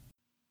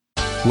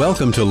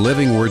Welcome to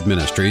Living Word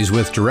Ministries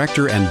with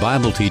director and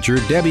Bible teacher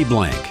Debbie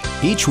Blank.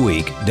 Each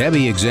week,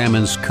 Debbie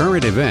examines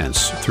current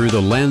events through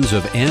the lens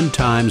of end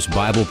times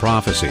Bible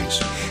prophecies.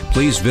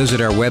 Please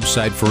visit our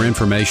website for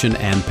information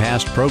and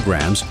past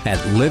programs at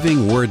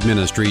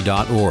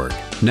livingwordministry.org.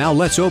 Now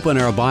let's open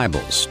our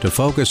Bibles to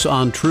focus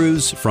on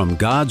truths from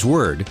God's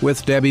Word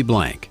with Debbie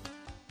Blank.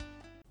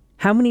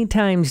 How many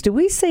times do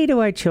we say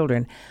to our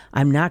children,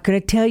 I'm not going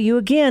to tell you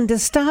again to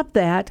stop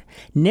that.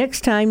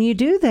 Next time you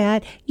do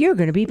that, you're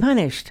going to be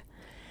punished.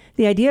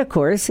 The idea, of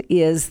course,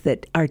 is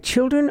that our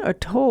children are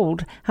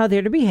told how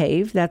they're to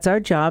behave. That's our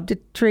job, to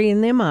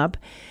train them up.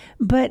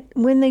 But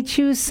when they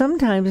choose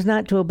sometimes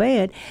not to obey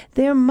it,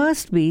 there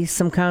must be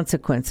some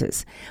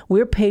consequences.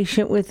 We're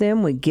patient with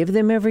them. We give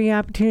them every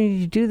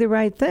opportunity to do the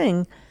right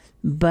thing.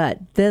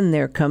 But then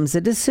there comes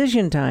a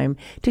decision time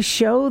to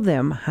show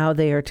them how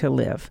they are to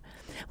live.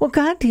 Well,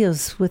 God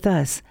deals with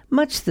us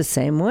much the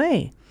same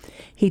way.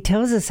 He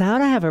tells us how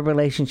to have a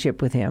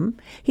relationship with Him.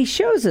 He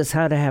shows us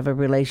how to have a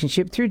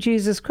relationship through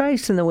Jesus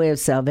Christ in the way of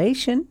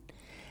salvation.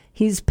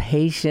 He's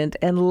patient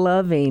and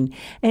loving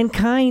and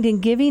kind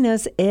and giving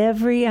us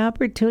every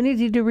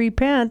opportunity to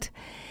repent.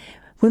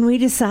 When we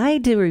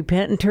decide to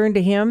repent and turn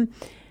to Him,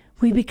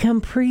 we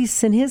become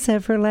priests in His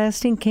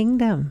everlasting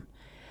kingdom.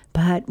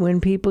 But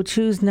when people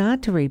choose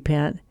not to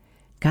repent,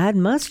 God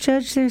must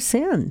judge their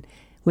sin,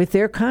 with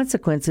their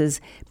consequences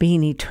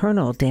being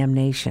eternal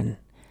damnation.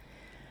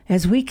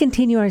 As we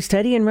continue our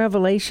study in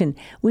Revelation,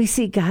 we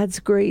see God's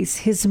grace,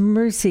 His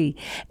mercy,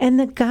 and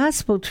the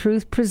gospel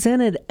truth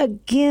presented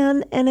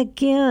again and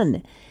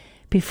again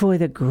before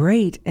the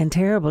great and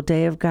terrible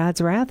day of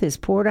God's wrath is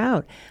poured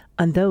out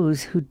on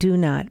those who do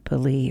not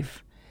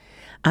believe.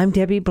 I'm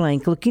Debbie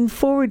Blank, looking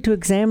forward to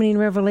examining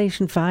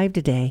Revelation 5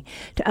 today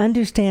to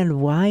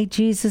understand why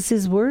Jesus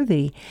is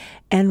worthy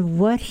and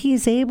what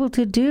He's able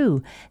to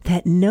do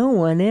that no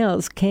one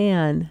else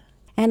can.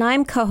 And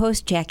I'm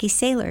co-host Jackie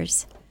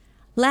Sailors.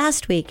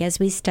 Last week, as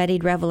we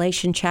studied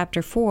Revelation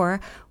chapter 4,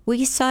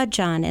 we saw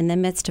John in the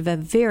midst of a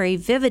very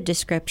vivid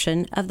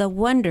description of the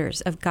wonders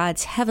of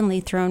God's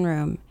heavenly throne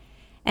room.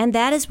 And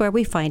that is where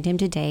we find him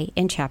today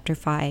in chapter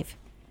 5.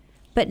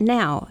 But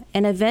now,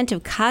 an event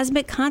of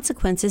cosmic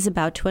consequence is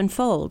about to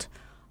unfold.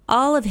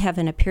 All of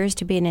heaven appears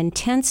to be an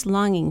intense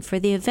longing for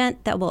the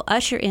event that will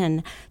usher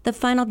in the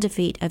final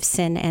defeat of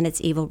sin and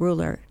its evil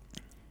ruler.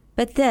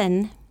 But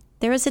then,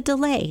 there is a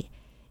delay.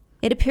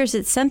 It appears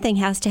that something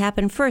has to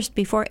happen first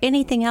before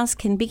anything else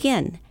can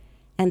begin.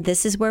 And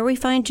this is where we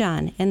find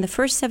John in the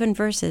first 7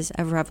 verses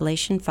of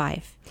Revelation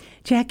 5.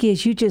 Jackie,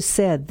 as you just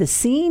said, the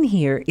scene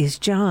here is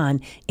John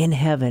in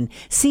heaven,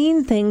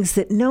 seeing things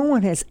that no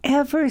one has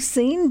ever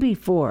seen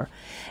before,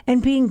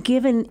 and being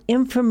given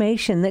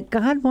information that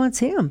God wants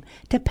him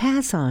to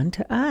pass on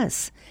to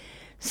us.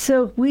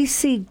 So we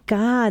see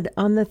God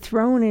on the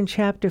throne in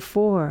chapter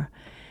 4,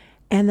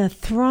 and the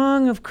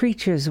throng of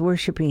creatures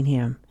worshiping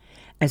him.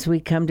 As we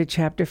come to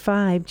chapter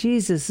 5,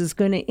 Jesus is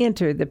going to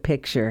enter the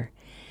picture.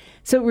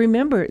 So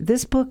remember,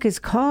 this book is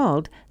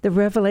called The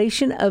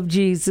Revelation of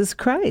Jesus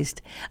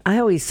Christ. I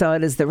always saw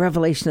it as the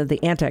revelation of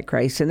the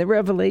Antichrist and the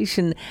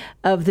revelation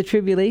of the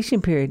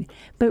tribulation period,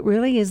 but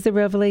really is the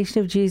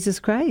revelation of Jesus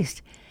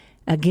Christ.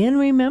 Again,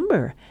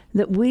 remember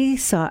that we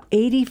saw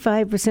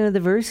 85% of the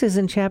verses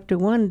in chapter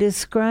 1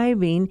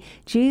 describing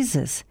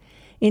Jesus.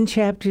 In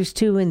chapters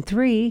 2 and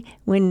 3,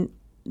 when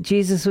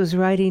Jesus was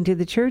writing to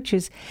the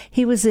churches,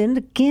 he was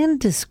again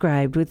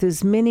described with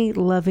his many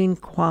loving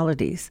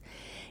qualities.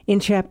 In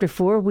chapter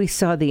 4, we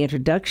saw the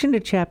introduction to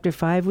chapter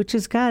 5, which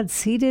is God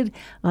seated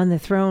on the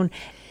throne.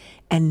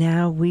 And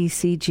now we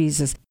see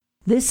Jesus.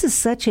 This is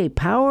such a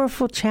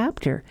powerful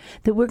chapter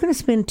that we're going to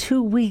spend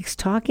 2 weeks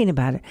talking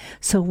about it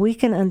so we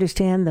can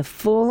understand the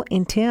full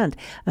intent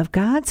of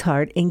God's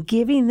heart in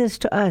giving this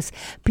to us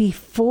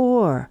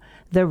before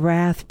the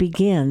wrath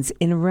begins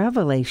in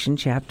Revelation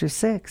chapter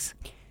 6.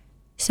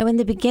 So in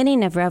the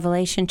beginning of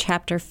Revelation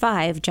chapter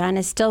 5, John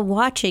is still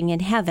watching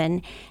in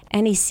heaven,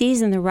 and he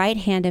sees in the right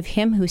hand of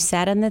him who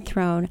sat on the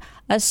throne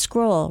a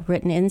scroll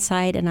written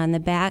inside and on the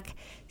back,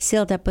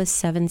 sealed up with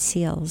 7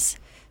 seals.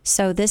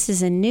 So this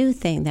is a new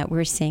thing that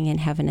we're seeing in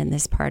heaven in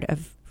this part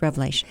of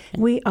Revelation.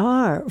 We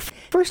are.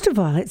 First of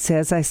all, it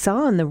says, I saw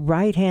on the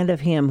right hand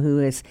of him who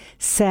is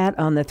sat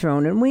on the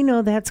throne. And we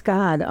know that's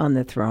God on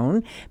the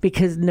throne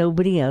because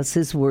nobody else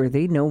is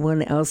worthy. No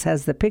one else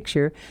has the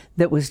picture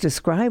that was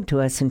described to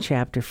us in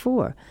chapter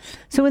 4.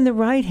 So in the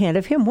right hand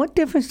of him, what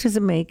difference does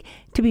it make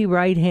to be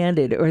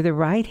right-handed or the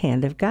right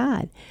hand of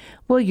God?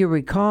 Well, you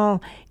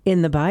recall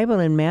in the Bible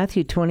in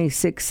Matthew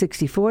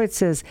 26:64, it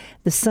says,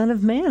 the Son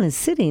of Man is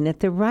sitting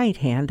at the right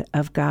hand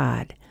of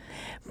God.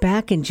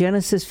 Back in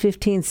Genesis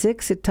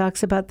 15:6, it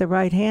talks about the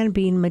right hand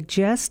being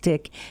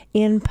majestic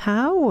in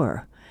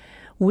power.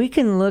 We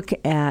can look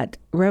at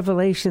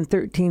Revelation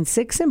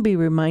 13:6 and be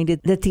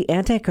reminded that the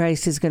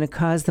Antichrist is going to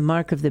cause the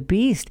mark of the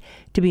beast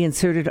to be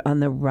inserted on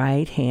the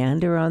right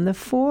hand or on the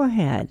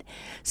forehead.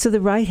 So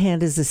the right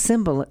hand is a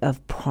symbol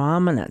of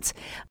prominence.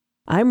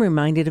 I'm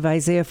reminded of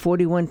Isaiah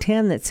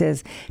 41:10 that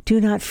says, "Do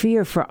not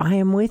fear, for I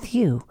am with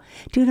you.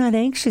 Do not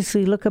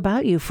anxiously look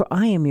about you, for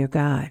I am your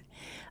God.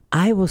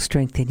 I will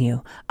strengthen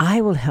you.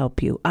 I will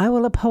help you. I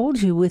will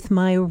uphold you with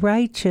my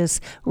righteous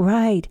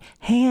right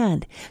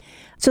hand."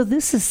 So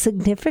this is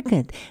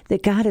significant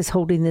that God is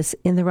holding this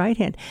in the right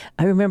hand.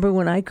 I remember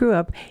when I grew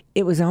up,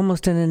 it was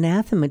almost an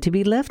anathema to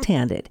be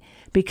left-handed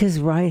because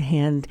right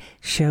hand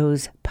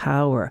shows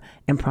power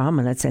and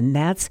prominence, and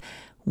that's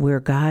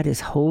where God is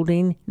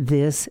holding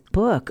this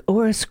book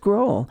or a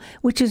scroll,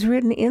 which is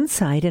written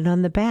inside and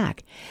on the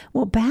back.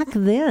 Well, back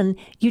then,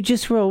 you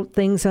just wrote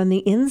things on the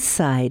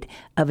inside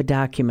of a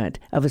document,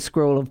 of a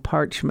scroll of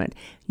parchment.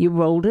 You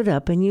rolled it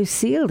up and you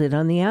sealed it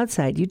on the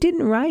outside. You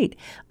didn't write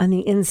on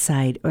the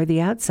inside or the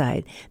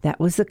outside. That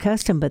was the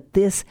custom, but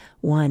this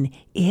one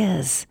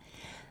is.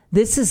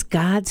 This is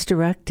God's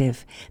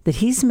directive that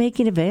He's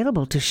making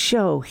available to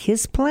show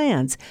His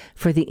plans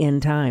for the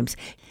end times.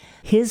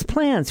 His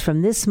plans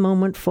from this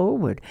moment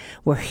forward,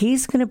 where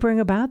He's going to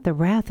bring about the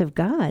wrath of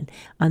God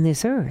on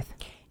this earth.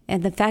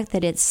 And the fact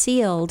that it's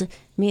sealed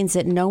means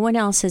that no one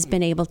else has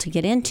been able to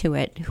get into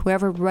it.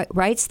 Whoever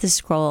writes the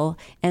scroll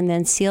and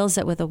then seals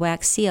it with a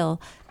wax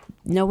seal,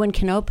 no one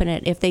can open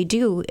it. If they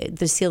do,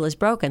 the seal is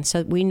broken.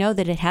 So we know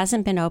that it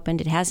hasn't been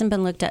opened. It hasn't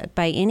been looked at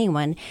by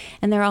anyone.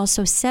 And there are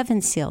also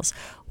 7 seals.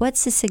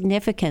 What's the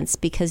significance?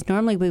 Because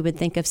normally we would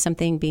think of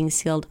something being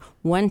sealed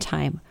one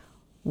time.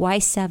 Why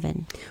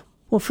 7?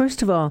 Well,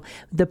 first of all,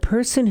 the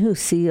person who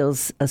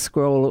seals a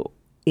scroll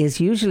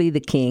is usually the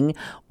king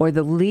or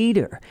the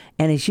leader.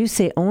 And as you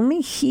say,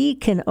 only he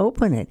can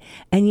open it.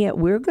 And yet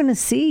we're going to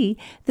see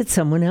that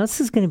someone else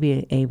is going to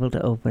be able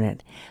to open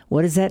it.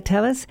 What does that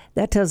tell us?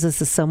 That tells us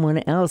that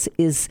someone else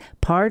is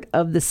part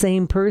of the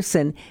same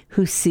person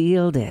who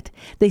sealed it.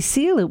 They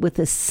seal it with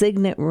a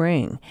signet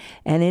ring.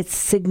 And it's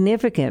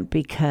significant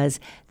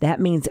because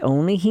that means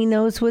only he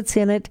knows what's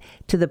in it,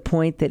 to the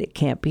point that it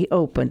can't be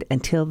opened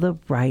until the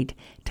right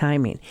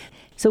timing.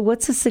 So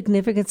what's the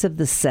significance of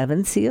the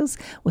 7 seals?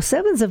 Well,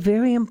 7's a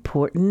very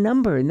important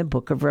number in the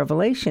book of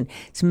Revelation.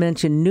 It's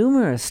mentioned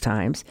numerous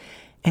times,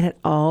 and it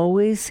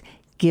always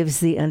gives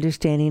the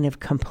understanding of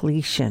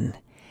completion.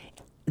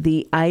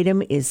 The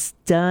item is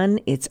done,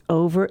 it's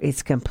over,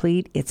 it's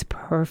complete, it's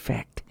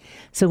perfect.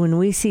 So when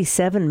we see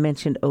 7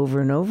 mentioned over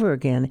and over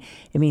again,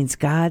 it means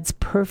God's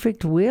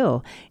perfect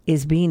will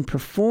is being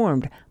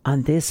performed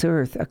on this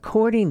earth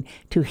according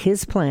to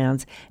His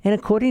plans and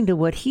according to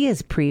what He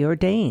has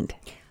preordained.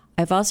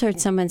 I've also heard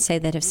someone say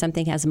that if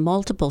something has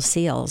multiple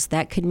seals,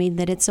 that could mean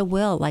that it's a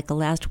will, like a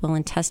last will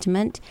and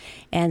testament.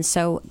 And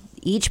so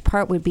each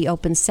part would be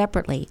opened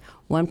separately.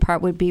 One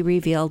part would be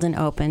revealed and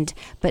opened,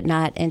 but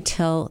not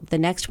until the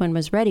next one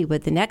was ready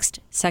would the next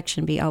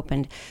section be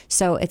opened.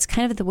 So it's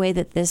kind of the way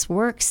that this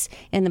works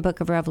in the book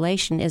of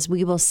Revelation, is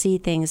we will see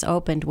things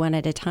opened one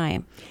at a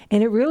time.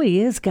 And it really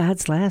is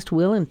God's last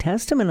will and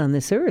testament on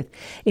this earth.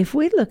 If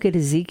we look at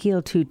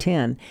Ezekiel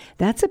 2:10,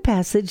 that's a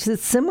passage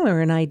that's similar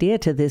in idea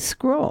to this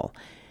scroll.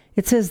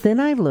 It says,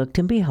 "Then I looked,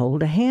 and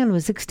behold, a hand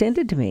was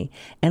extended to me,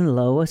 and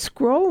lo, a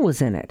scroll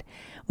was in it.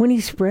 When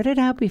he spread it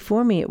out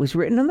before me, it was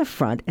written on the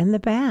front and the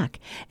back,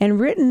 and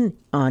written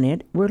on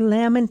it were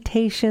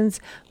lamentations,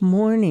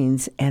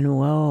 mournings, and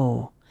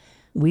woe."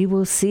 We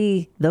will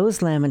see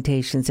those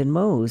lamentations and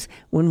woes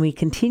when we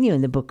continue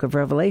in the book of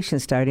Revelation,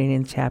 starting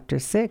in chapter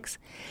 6.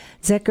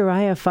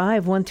 Zechariah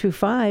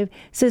 5:1-5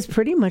 says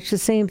pretty much the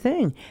same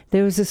thing.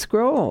 There was a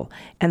scroll,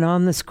 and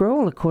on the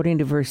scroll, according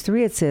to verse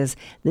 3, it says,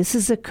 "This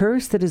is a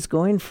curse that is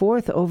going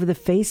forth over the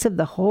face of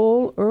the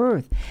whole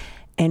earth.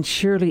 And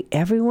surely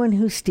everyone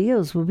who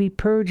steals will be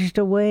purged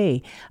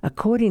away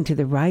according to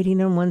the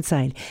writing on one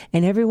side,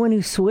 and everyone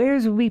who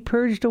swears will be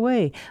purged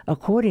away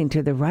according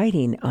to the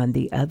writing on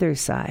the other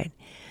side."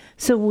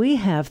 So we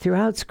have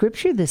throughout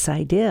Scripture this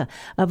idea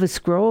of a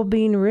scroll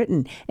being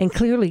written, and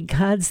clearly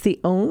God's the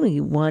only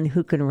one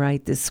who can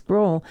write this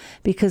scroll,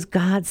 because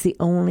God's the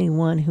only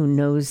one who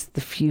knows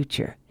the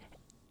future.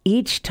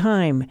 Each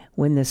time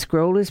when the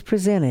scroll is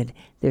presented,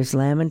 there's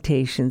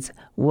lamentations,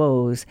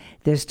 woes,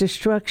 there's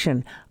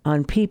destruction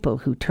on people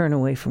who turn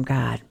away from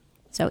God.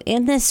 So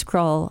in this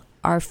scroll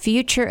are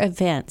future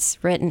events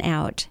written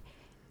out.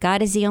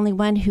 God is the only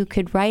one who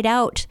could write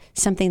out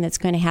something that's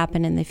going to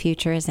happen in the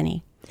future, isn't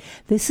He?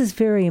 This is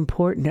very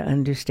important to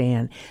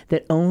understand,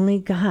 that only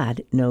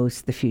God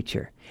knows the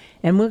future.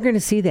 And we're going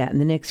to see that in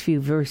the next few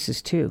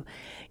verses too.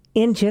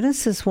 In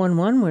Genesis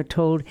 1:1, we're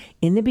told,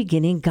 "In the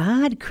beginning,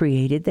 God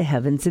created the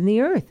heavens and the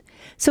earth."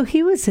 So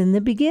He was in the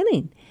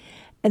beginning.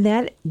 And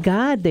that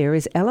God there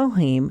is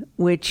Elohim,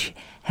 which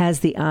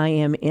has the I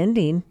am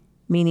ending,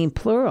 meaning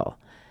plural.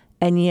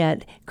 And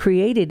yet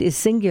created is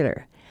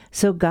singular.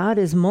 So God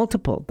is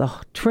multiple, the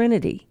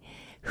Trinity.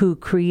 who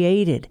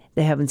created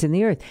the heavens and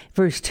the earth.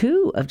 Verse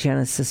 2 of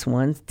Genesis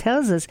 1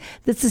 tells us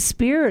that the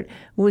Spirit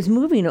was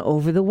moving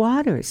over the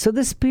waters. So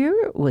the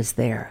Spirit was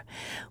there.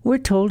 We're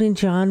told in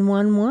John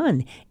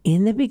 1:1,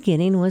 in the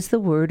beginning was the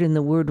Word, and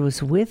the Word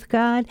was with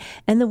God,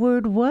 and the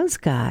Word was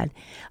God.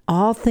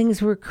 All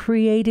things were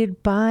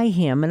created by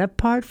Him, and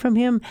apart from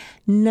Him,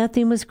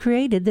 nothing was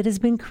created that has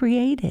been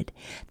created.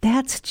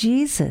 That's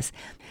Jesus.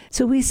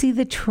 So we see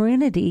the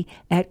Trinity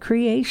at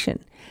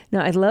creation.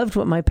 Now, I loved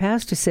what my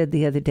pastor said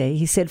the other day.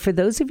 He said, for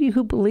those of you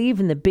who believe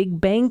in the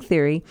Big Bang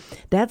Theory,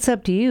 that's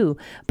up to you,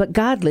 but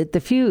God lit the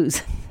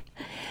fuse.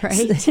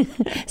 Right.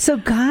 So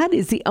God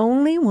is the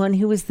only one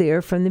who was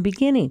there from the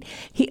beginning.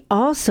 He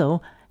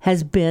also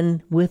has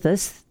been with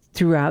us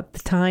throughout the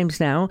times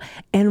now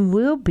and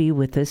will be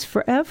with us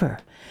forever.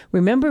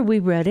 Remember, we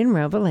read in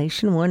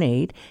Revelation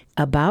 1:8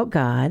 about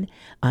God,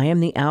 I am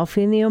the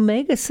Alpha and the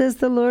Omega, says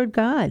the Lord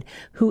God,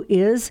 who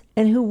is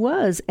and who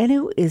was and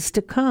who is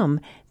to come,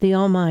 the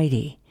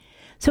Almighty.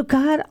 So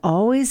God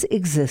always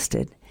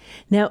existed.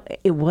 Now,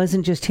 it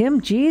wasn't just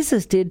him.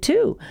 Jesus did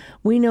too.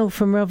 We know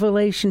from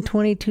Revelation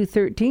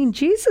 22:13,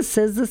 Jesus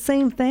says the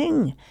same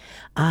thing.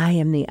 I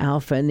am the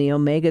Alpha and the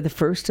Omega, the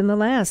first and the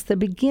last, the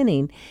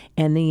beginning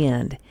and the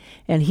end.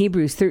 And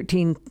Hebrews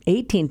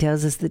 13:18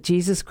 tells us that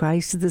Jesus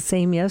Christ is the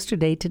same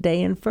yesterday,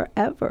 today, and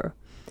forever.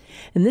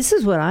 And this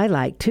is what I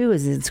like too,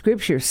 is in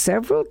Scripture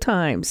several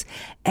times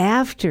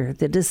after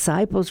the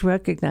disciples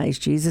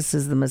recognized Jesus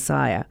as the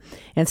Messiah,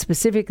 and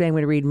specifically I'm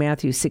going to read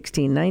Matthew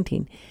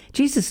 16:19,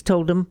 Jesus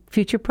told them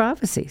future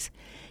prophecies.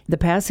 The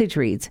passage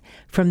reads,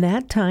 from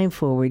that time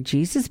forward,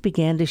 Jesus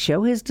began to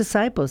show his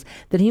disciples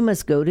that he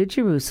must go to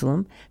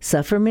Jerusalem,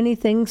 suffer many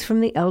things from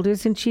the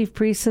elders and chief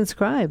priests and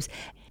scribes,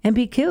 and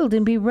be killed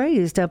and be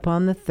raised up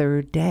on the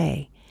third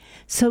day.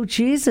 So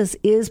Jesus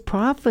is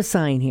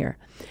prophesying here.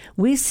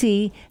 We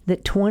see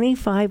that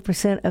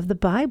 25% of the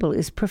Bible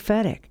is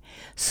prophetic.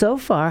 So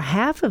far,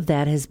 half of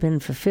that has been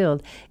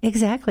fulfilled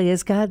exactly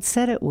as God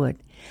said it would.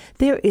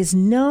 There is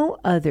no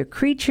other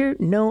creature,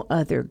 no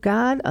other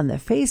God on the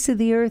face of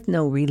the earth,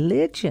 no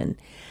religion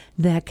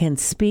that can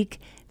speak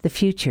the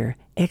future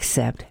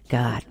except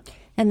God.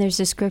 And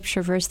there's a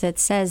scripture verse that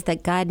says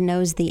that God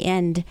knows the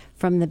end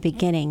from the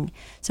beginning.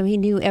 So he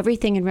knew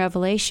everything in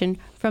Revelation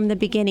from the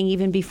beginning,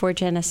 even before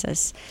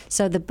Genesis.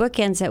 So the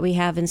bookends that we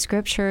have in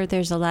Scripture,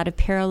 there's a lot of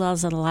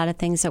parallels and a lot of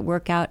things that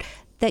work out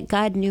that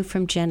God knew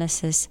from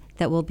Genesis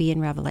that will be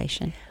in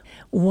Revelation.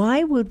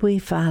 Why would we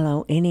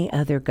follow any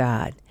other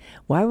God?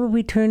 Why would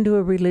we turn to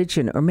a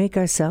religion or make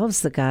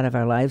ourselves the God of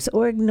our lives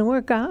or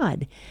ignore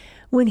God?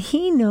 When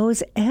he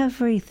knows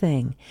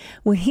everything,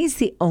 when he's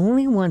the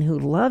only one who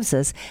loves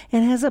us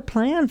and has a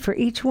plan for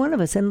each one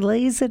of us and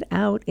lays it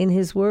out in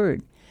his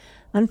word.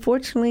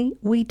 Unfortunately,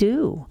 we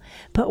do.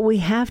 But we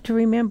have to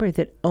remember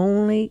that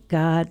only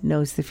God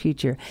knows the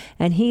future.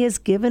 And he has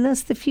given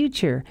us the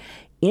future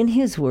in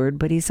his word,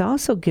 but he's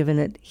also given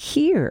it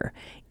here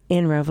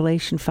in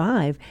Revelation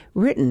 5,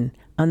 written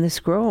on the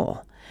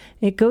scroll.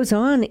 It goes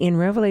on in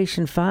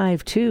Revelation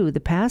 5:2, the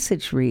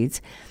passage reads,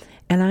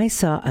 and I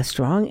saw a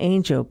strong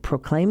angel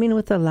proclaiming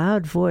with a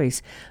loud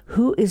voice,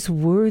 who is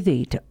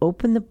worthy to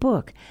open the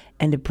book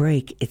and to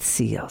break its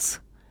seals?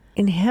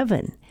 In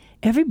heaven,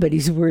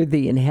 everybody's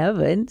worthy in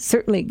heaven.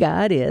 Certainly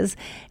God is.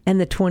 And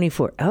the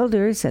 24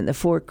 elders and the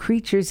 4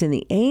 creatures and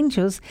the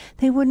angels,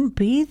 they wouldn't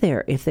be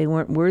there if they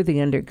weren't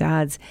worthy under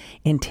God's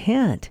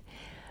intent.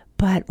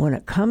 But when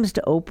it comes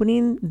to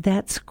opening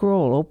that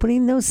scroll,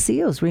 opening those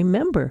seals,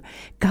 remember,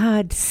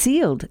 God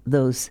sealed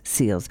those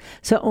seals.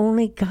 So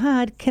only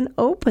God can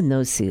open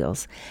those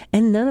seals.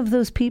 And none of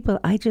those people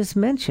I just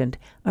mentioned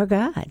are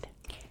God.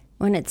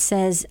 When it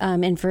says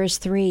in verse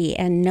 3,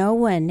 and no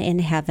one in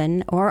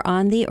heaven or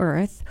on the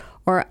earth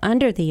or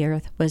under the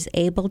earth was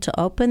able to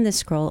open the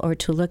scroll or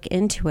to look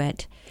into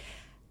it.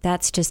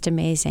 That's just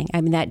amazing. I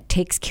mean, that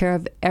takes care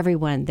of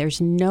everyone. There's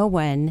no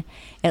one,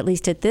 at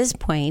least at this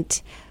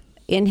point,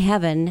 in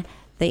heaven,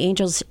 the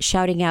angels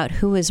shouting out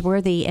who is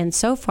worthy, and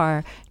so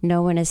far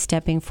no one is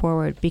stepping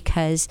forward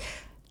because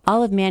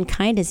all of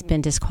mankind has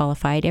been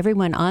disqualified.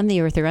 Everyone on the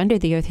earth or under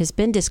the earth has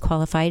been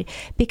disqualified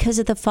because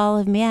of the fall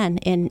of man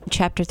in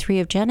chapter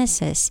 3 of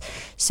Genesis.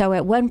 So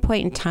at one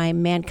point in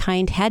time,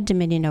 mankind had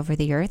dominion over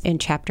the earth. In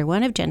chapter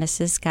 1 of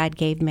Genesis, God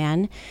gave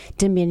man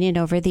dominion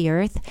over the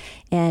earth,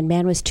 and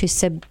man was to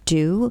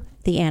subdue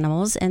the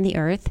animals and the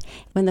earth.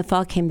 When the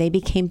fall came, they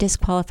became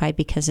disqualified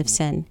because of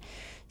sin.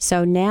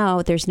 So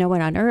now there's no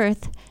one on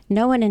earth,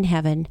 no one in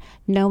heaven,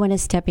 no one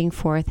is stepping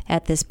forth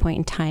at this point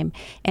in time.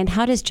 And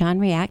how does John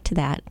react to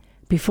that?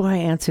 Before I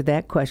answer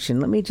that question,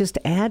 let me just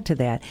add to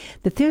that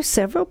there's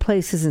several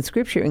places in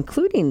Scripture,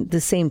 including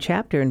the same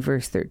chapter in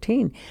verse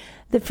 13,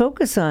 that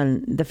focus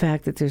on the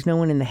fact that there's no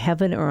one in the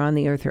heaven or on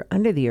the earth or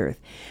under the earth,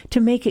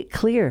 to make it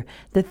clear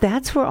that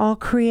that's where all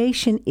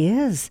creation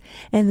is.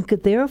 And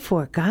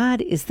therefore,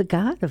 God is the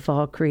God of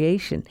all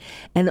creation.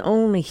 And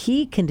only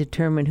he can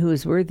determine who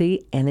is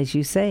worthy. And as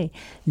you say,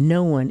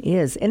 no one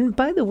is. And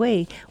by the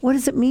way, what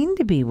does it mean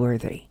to be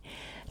worthy?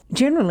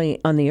 Generally,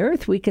 on the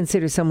earth, we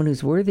consider someone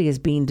who's worthy as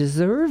being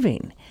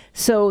deserving.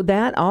 So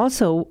that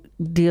also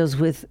deals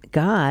with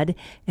God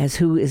as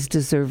who is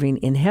deserving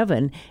in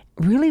heaven.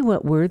 Really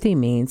what worthy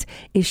means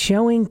is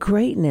showing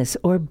greatness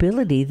or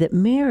ability that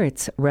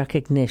merits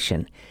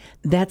recognition.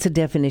 That's a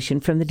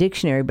definition from the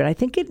dictionary, but I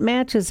think it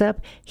matches up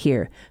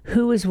here.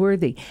 Who is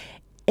worthy?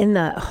 In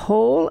the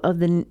whole of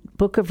the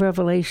book of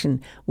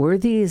Revelation,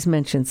 worthy is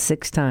mentioned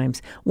 6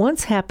 times.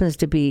 Once happens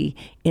to be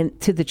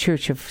to the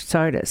church of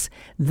Sardis.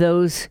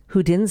 Those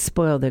who didn't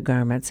spoil their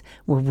garments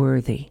were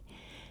worthy.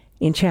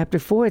 In chapter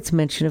 4, it's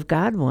mention of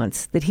God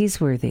once, that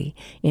he's worthy.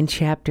 In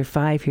chapter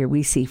 5 here,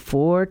 we see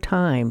 4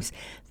 times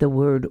the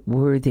word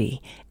worthy,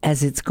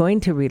 as it's going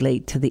to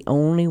relate to the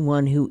only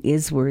one who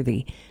is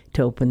worthy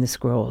to open the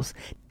scrolls.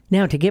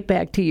 Now, to get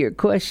back to your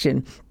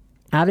question,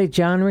 how did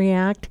John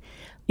react?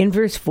 In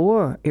verse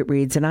 4, it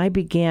reads, "And I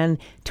began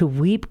to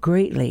weep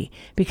greatly,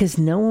 because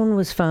no one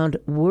was found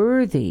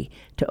worthy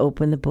to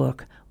open the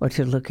book or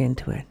to look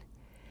into it."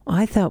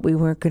 I thought we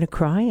weren't going to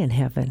cry in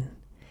heaven.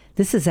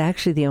 This is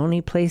actually the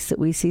only place that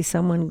we see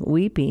someone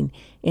weeping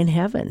in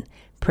heaven.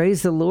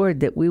 Praise the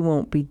Lord that we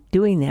won't be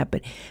doing that.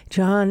 But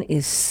John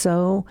is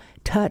so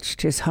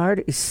touched. His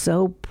heart is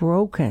so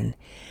broken.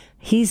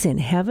 He's in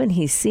heaven.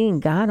 He's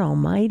seeing God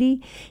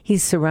Almighty.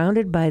 He's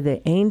surrounded by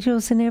the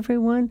angels and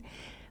everyone.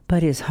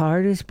 But his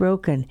heart is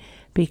broken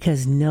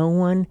because no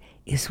one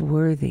is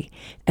worthy.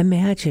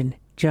 Imagine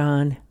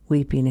John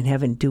weeping in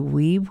heaven. Do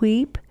we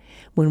weep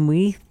when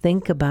we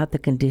think about the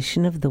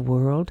condition of the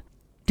world?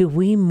 Do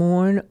we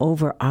mourn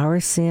over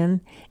our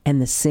sin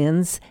and the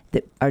sins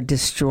that are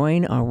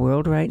destroying our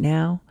world right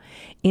now?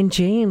 In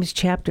James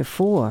chapter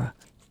 4,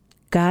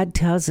 God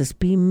tells us,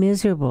 "Be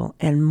miserable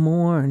and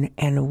mourn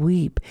and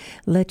weep.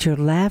 Let your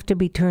laughter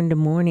be turned to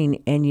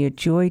mourning and your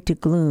joy to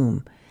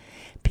gloom."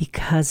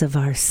 Because of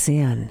our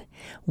sin,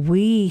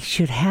 we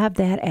should have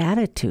that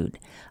attitude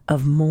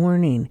of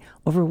mourning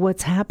over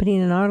what's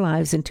happening in our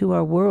lives and to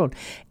our world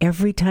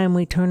every time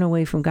we turn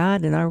away from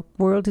God, and our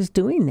world is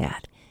doing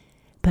that.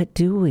 But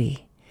do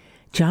we?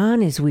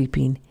 John is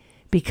weeping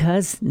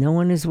because no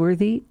one is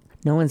worthy.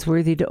 No one's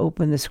worthy to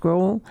open the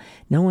scroll.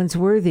 No one's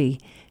worthy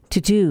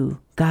to do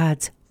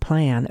God's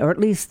plan, or at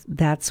least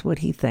that's what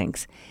he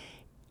thinks.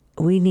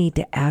 We need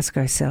to ask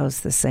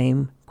ourselves the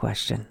same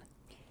question.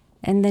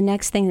 And the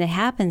next thing that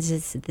happens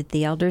is that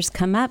the elders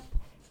come up.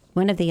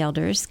 One of the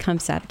elders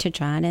comes up to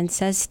John and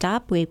says,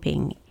 "Stop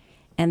weeping."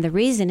 And the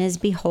reason is,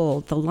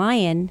 "Behold, the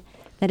Lion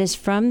that is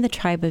from the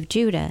tribe of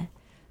Judah,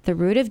 the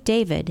root of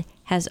David,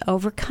 has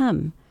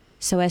overcome,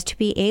 so as to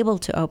be able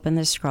to open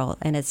the scroll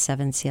and its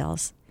 7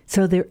 seals."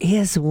 So there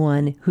is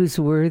one who's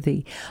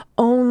worthy.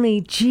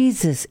 Only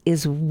Jesus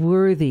is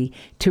worthy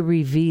to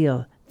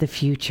reveal the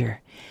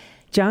future.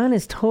 John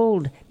is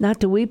told not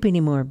to weep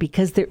anymore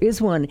because there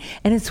is one,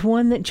 and it's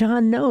one that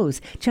John knows.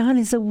 John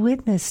is a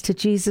witness to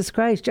Jesus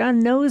Christ. John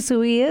knows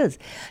who he is.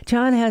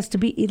 John has to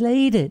be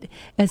elated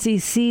as he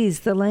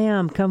sees the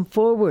Lamb come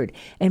forward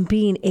and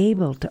being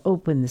able to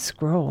open the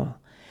scroll.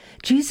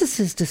 Jesus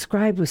is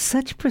described with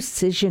such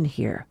precision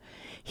here.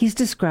 He's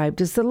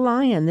described as the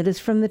Lion that is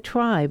from the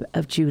tribe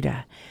of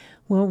Judah.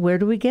 Well, where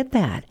do we get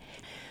that?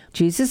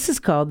 Jesus is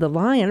called the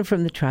Lion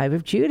from the tribe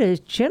of Judah.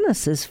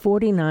 Genesis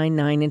 49,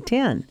 9, and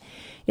 10.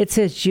 It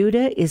says,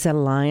 "Judah is a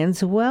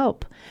lion's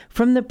whelp.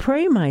 From the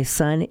prey, my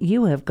son,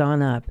 you have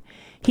gone up.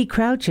 He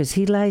crouches,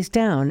 he lies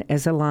down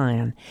as a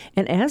lion.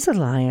 And as a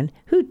lion,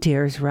 who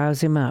dares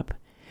rouse him up?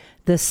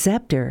 The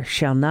scepter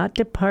shall not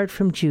depart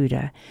from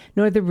Judah,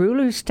 nor the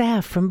ruler's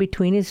staff from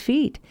between his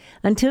feet,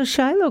 until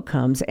Shiloh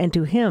comes, and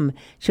to him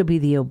shall be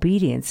the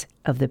obedience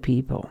of the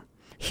people."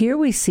 Here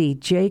we see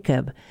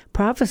Jacob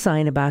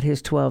prophesying about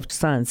his 12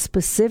 sons,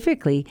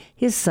 specifically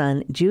his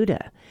son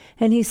Judah.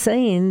 And he's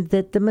saying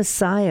that the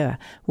Messiah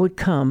would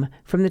come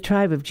from the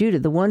tribe of Judah.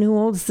 The one who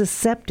holds the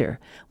scepter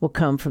will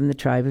come from the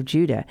tribe of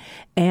Judah.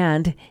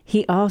 And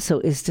he also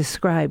is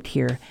described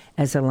here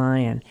as a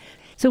lion.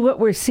 So what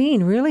we're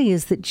seeing really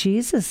is that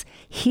Jesus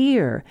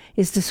here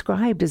is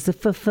described as the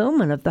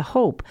fulfillment of the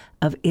hope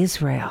of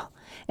Israel,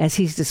 as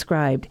he's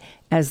described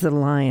as the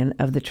Lion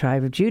of the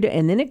tribe of Judah.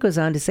 And then it goes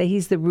on to say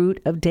he's the root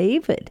of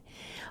David.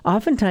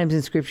 Oftentimes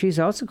in Scripture, he's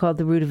also called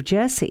the root of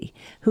Jesse,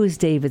 who is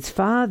David's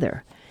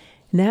father.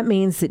 And that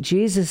means that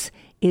Jesus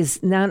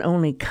is not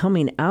only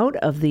coming out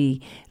of the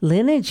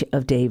lineage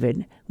of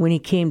David when he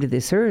came to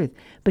this earth,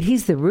 but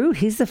he's the root,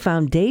 he's the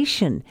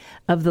foundation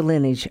of the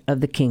lineage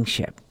of the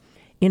kingship.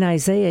 In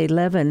Isaiah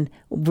 11,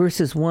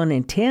 verses 1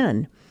 and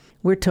 10,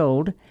 we're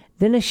told,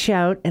 "Then a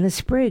shout and a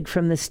sprig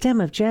from the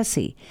stem of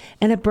Jesse,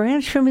 and a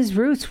branch from his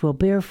roots will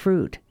bear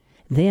fruit.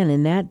 Then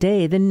in that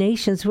day the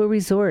nations will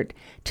resort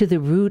to the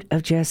root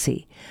of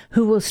Jesse,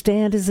 who will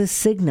stand as a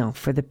signal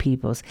for the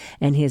peoples,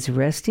 and his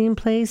resting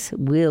place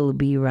will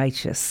be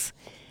righteous."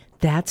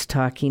 That's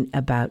talking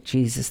about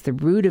Jesus, the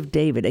root of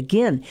David.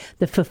 Again,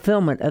 the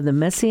fulfillment of the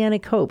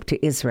messianic hope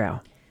to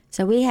Israel.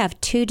 So we have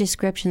 2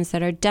 descriptions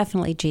that are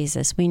definitely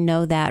Jesus. We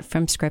know that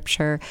from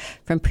Scripture,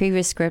 from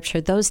previous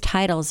Scripture. Those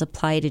titles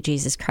apply to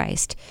Jesus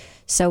Christ.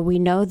 So we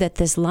know that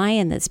this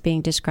lion that's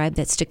being described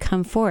that's to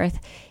come forth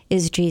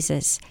is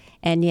Jesus.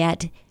 And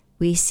yet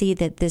we see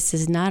that this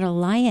is not a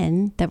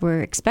lion that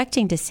we're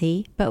expecting to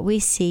see, but we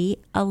see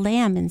a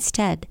lamb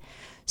instead.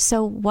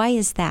 So why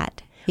is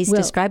that? He's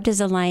described as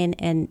a lion,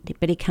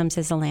 but he comes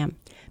as a lamb.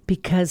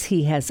 Because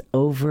he has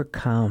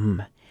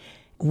overcome.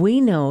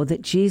 We know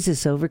that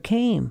Jesus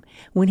overcame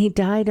when he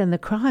died on the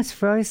cross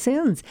for our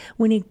sins,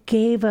 when he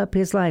gave up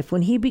his life,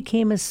 when he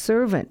became a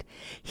servant.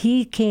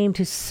 He came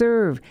to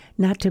serve,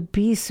 not to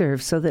be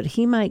served, so that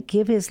he might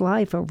give his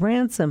life a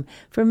ransom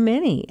for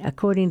many,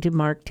 according to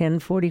Mark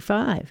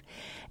 10:45.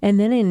 And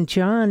then in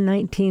John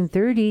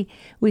 19:30,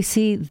 we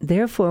see,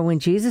 therefore, when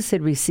Jesus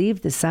had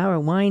received the sour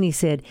wine, he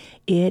said,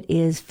 "It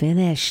is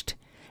finished."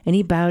 And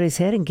he bowed his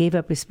head and gave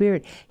up his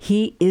spirit.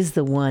 He is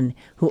the one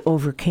who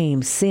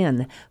overcame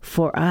sin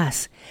for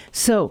us.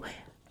 So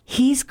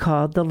he's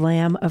called the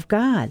Lamb of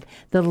God,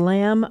 the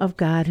Lamb of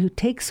God who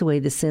takes away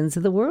the sins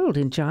of the world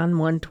in John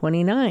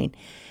 1:29.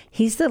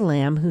 He's the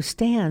Lamb who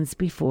stands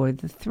before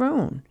the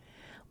throne.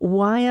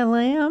 Why a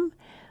lamb?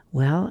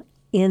 Well,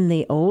 in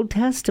the Old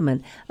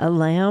Testament, a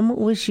lamb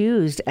was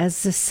used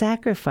as the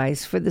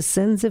sacrifice for the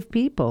sins of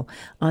people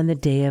on the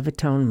Day of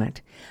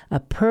Atonement. A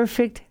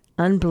perfect,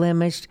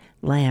 unblemished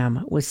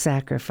lamb was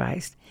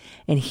sacrificed.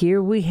 And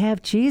here we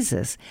have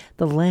Jesus,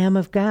 the Lamb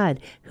of God,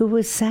 who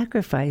was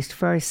sacrificed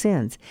for our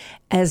sins,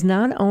 as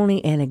not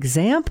only an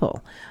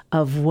example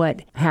of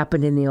what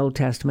happened in the Old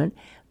Testament,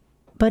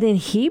 but in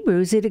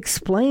Hebrews it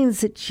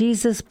explains that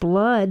Jesus'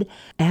 blood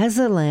as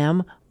a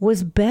lamb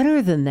was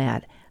better than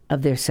that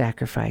of their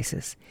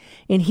sacrifices.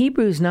 In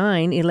Hebrews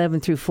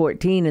 9:11 through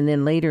 14, and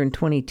then later in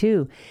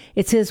 22,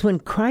 it says, when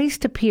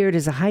Christ appeared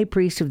as a high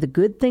priest of the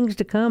good things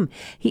to come,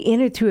 he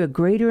entered through a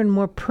greater and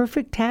more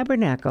perfect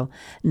tabernacle,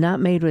 not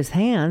made with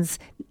hands,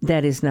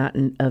 that is not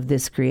of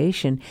this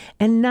creation,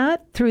 and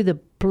not through the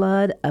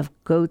blood of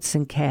goats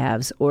and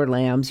calves or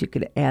lambs, you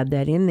could add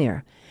that in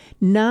there.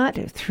 Not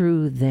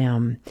through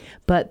them,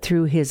 but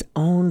through his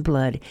own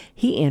blood,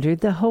 he entered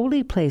the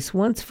holy place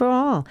once for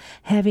all,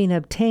 having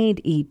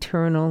obtained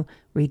eternal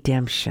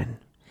redemption.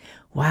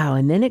 Wow,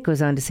 and then it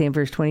goes on to say in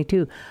verse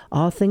 22,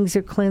 all things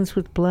are cleansed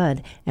with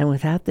blood, and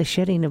without the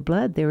shedding of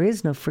blood there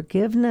is no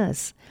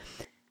forgiveness.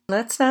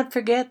 Let's not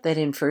forget that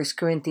in 1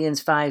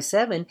 Corinthians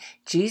 5:7,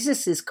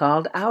 Jesus is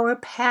called our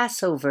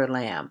Passover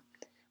lamb.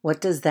 What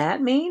does that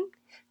mean?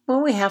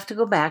 Well, we have to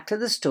go back to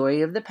the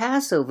story of the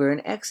Passover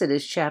in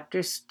Exodus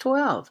chapter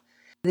 12.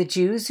 The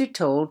Jews are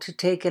told to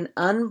take an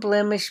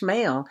unblemished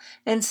male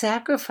and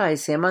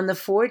sacrifice him on the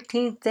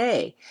 14th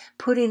day,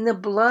 putting the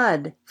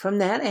blood from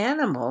that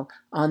animal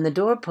on the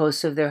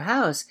doorposts of their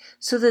house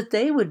so that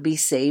they would be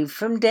saved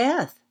from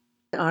death.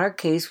 In our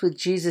case, with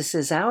Jesus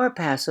as our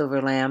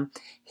Passover lamb,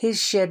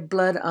 his shed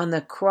blood on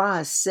the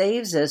cross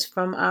saves us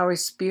from our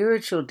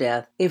spiritual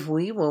death if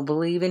we will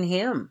believe in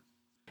him.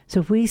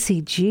 So we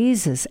see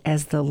Jesus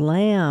as the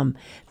Lamb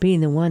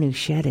being the one who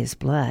shed his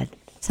blood.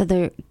 So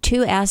there are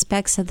two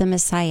aspects of the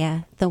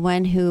Messiah, the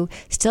one who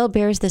still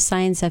bears the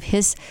signs of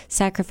his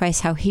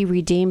sacrifice, how he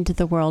redeemed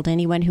the world,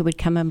 anyone who would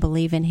come and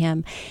believe in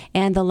him,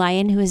 and the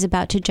Lion who is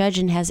about to judge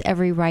and has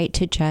every right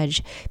to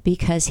judge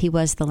because he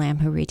was the Lamb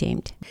who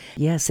redeemed.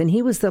 Yes, and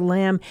he was the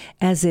Lamb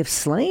as if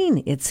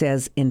slain, it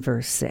says in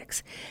verse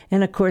 6.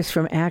 And of course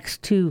from Acts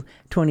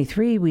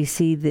 2:23 we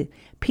see that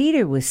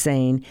Peter was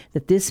saying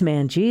that this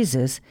man,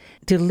 Jesus,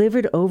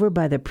 delivered over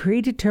by the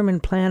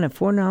predetermined plan of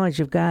foreknowledge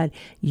of God,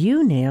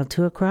 you nailed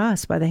to a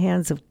cross by the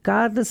hands of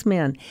godless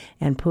men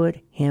and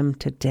put him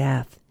to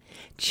death.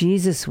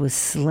 Jesus was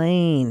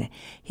slain.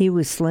 He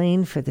was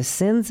slain for the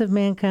sins of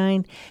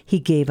mankind. He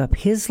gave up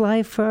his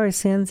life for our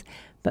sins,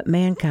 but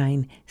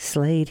mankind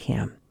slayed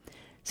him.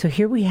 So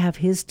here we have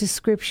his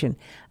description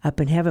up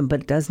in heaven,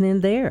 but it doesn't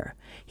end there.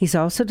 He's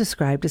also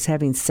described as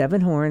having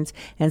 7 horns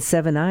and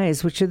 7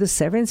 eyes, which are the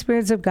 7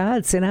 spirits of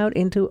God sent out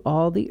into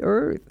all the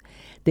earth.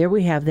 There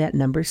we have that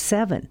number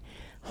 7.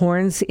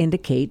 Horns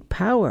indicate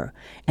power,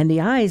 and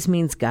the eyes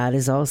means God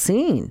is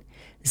all-seeing.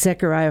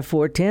 Zechariah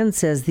 4:10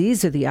 says,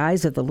 these are the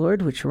eyes of the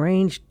Lord which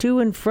range to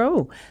and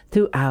fro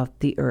throughout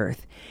the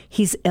earth.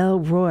 He's El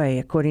Roi,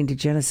 according to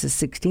Genesis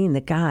 16,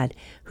 the God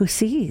who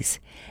sees.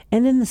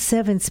 And then the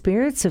 7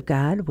 spirits of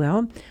God,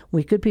 well,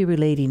 we could be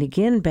relating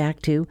again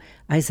back to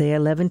Isaiah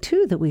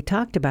 11:2 that we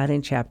talked about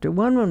in chapter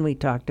 1 when we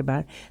talked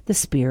about the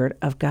Spirit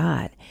of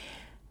God.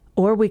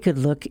 Or we could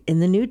look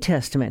in the New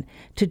Testament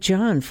to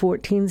John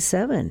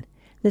 14:7.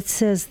 That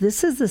says,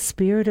 this is the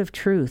Spirit of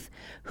truth,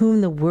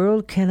 whom the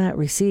world cannot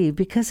receive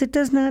because it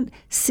does not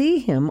see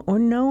him or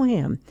know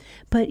him.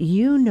 But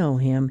you know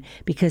him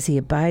because he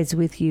abides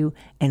with you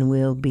and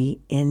will be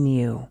in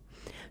you.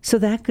 So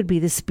that could be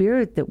the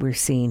Spirit that we're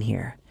seeing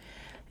here.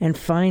 And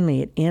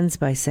finally, it ends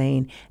by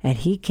saying, and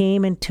he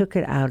came and took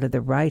it out of the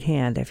right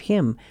hand of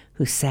him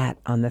who sat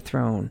on the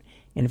throne,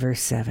 in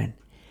verse 7.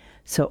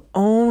 So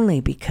only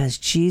because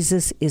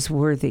Jesus is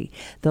worthy,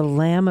 the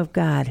Lamb of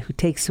God who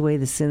takes away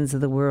the sins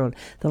of the world,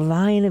 the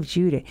Lion of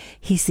Judah,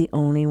 he's the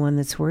only one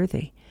that's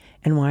worthy.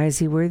 And why is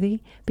he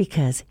worthy?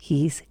 Because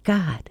he's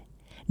God.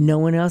 No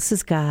one else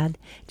is God,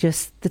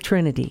 just the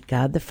Trinity,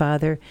 God the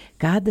Father,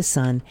 God the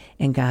Son,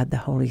 and God the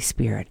Holy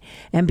Spirit.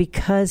 And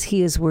because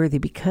he is worthy,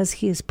 because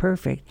he is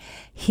perfect,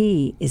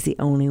 he is the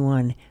only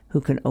one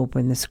who can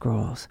open the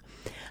scrolls.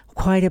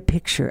 Quite a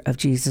picture of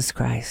Jesus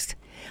Christ.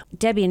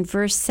 Debbie, in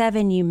verse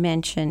 7, you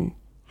mention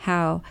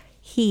how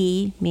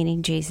he,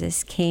 meaning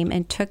Jesus, came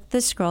and took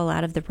the scroll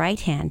out of the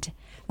right hand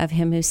of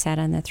him who sat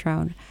on the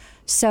throne.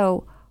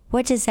 So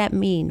what does that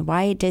mean?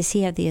 Why does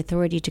he have the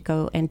authority to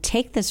go and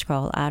take the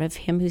scroll out of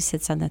him who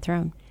sits on the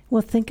throne?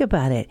 Well, think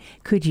about it.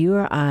 Could you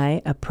or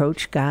I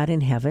approach God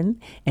in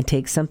heaven and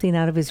take something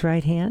out of his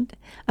right hand?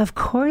 Of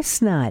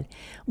course not.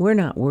 We're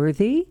not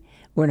worthy.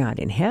 We're not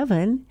in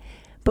heaven.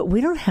 But we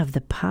don't have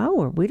the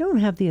power. We don't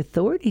have the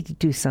authority to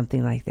do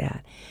something like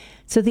that.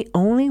 So the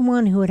only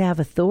one who would have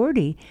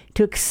authority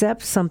to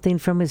accept something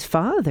from his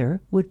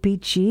Father would be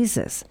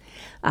Jesus.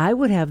 I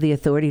would have the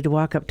authority to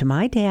walk up to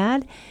my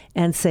dad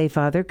and say,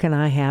 Father, can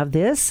I have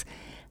this?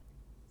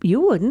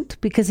 You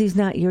wouldn't, because he's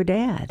not your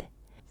dad.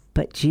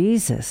 But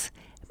Jesus,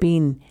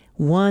 being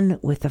one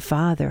with the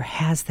Father,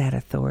 has that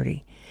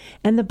authority.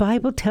 And the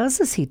Bible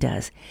tells us he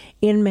does.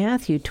 In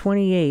Matthew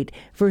 28,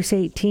 verse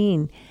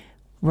 18,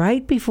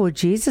 right before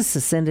Jesus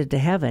ascended to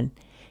heaven,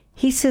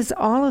 he says,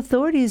 all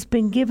authority has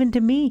been given to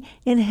me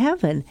in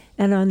heaven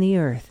and on the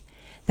earth.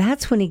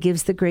 That's when he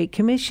gives the Great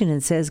Commission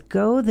and says,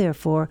 go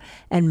therefore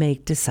and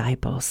make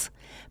disciples,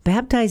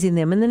 baptizing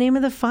them in the name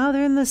of the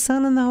Father and the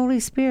Son and the Holy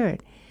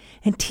Spirit,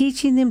 and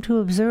teaching them to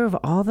observe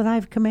all that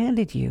I've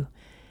commanded you.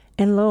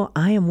 And lo,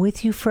 I am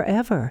with you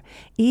forever,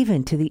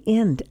 even to the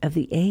end of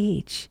the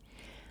age.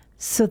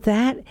 So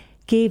that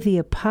gave the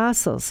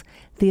apostles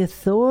the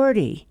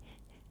authority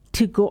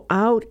to go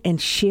out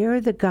and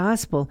share the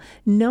gospel,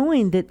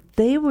 knowing that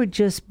they were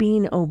just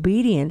being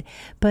obedient,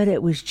 but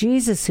it was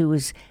Jesus who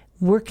was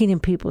working in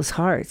people's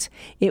hearts.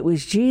 It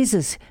was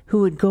Jesus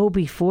who would go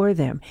before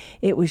them.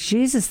 It was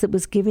Jesus that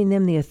was giving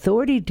them the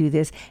authority to do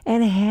this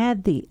and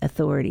had the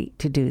authority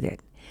to do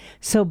that.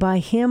 So by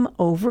him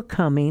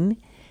overcoming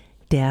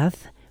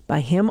death,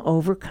 by him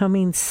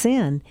overcoming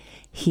sin,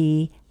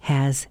 he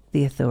has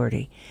the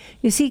authority.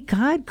 You see,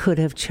 God could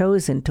have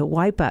chosen to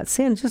wipe out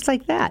sin just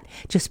like that,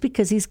 just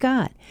because he's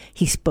God.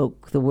 He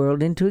spoke the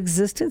world into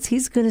existence.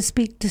 He's going to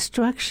speak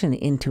destruction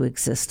into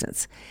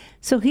existence.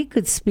 So he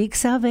could speak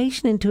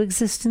salvation into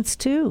existence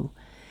too.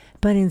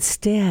 But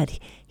instead,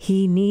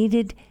 he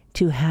needed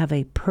to have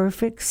a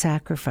perfect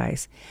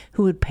sacrifice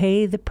who would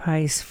pay the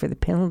price for the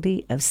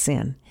penalty of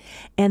sin,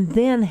 and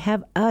then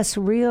have us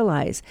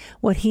realize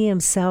what he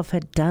himself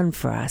had done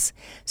for us,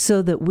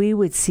 so that we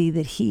would see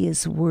that he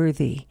is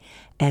worthy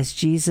as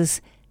Jesus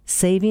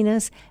saving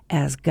us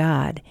as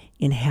God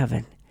in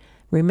heaven.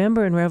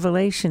 Remember, in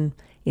Revelation,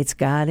 it's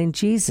God and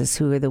Jesus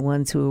who are the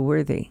ones who are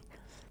worthy.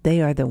 They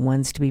are the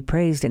ones to be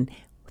praised, and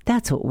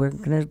that's what we're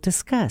going to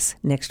discuss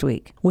next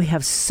week. We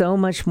have so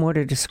much more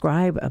to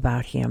describe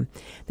about him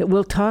that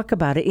we'll talk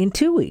about it in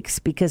 2 weeks,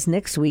 because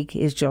next week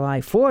is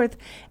July 4th,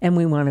 and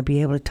we want to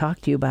be able to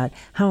talk to you about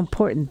how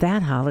important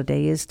that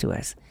holiday is to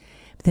us.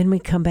 But then we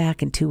come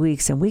back in 2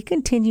 weeks, and we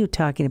continue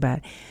talking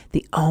about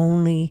the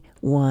only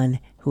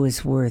one who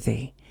is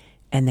worthy,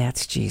 and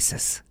that's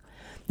Jesus.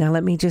 Now,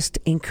 let me just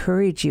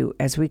encourage you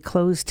as we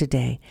close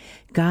today.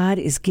 God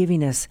is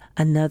giving us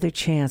another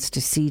chance to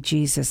see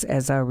Jesus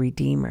as our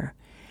Redeemer.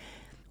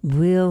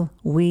 Will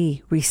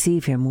we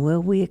receive him?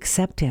 Will we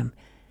accept him?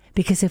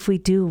 Because if we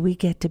do, we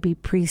get to be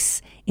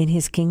priests in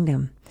his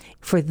kingdom.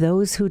 For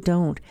those who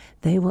don't,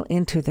 they will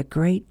enter the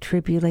great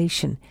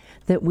tribulation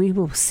that we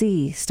will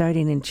see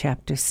starting in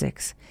chapter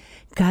 6.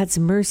 God's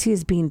mercy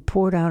is being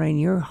poured out on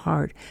your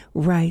heart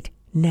right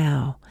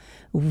now.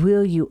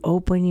 Will you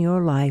open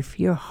your life,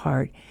 your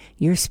heart,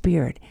 your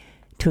spirit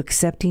to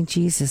accepting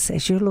Jesus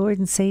as your Lord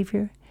and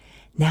Savior?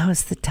 Now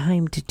is the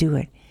time to do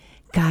it.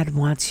 God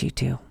wants you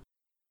to.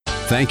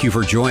 Thank you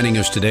for joining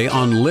us today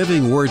on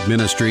Living Word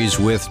Ministries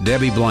with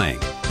Debbie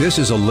Blank. This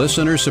is a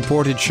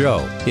listener-supported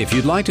show. If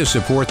you'd like to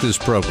support this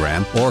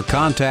program or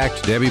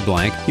contact Debbie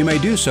Blank, you may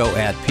do so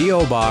at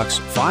P.O. Box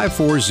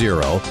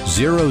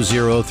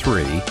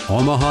 540003,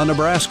 Omaha,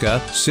 Nebraska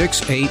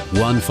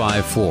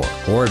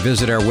 68154, or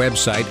visit our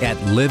website at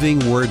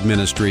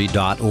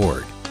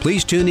livingwordministry.org.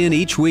 Please tune in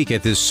each week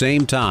at this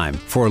same time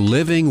for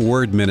Living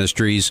Word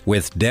Ministries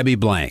with Debbie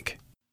Blank.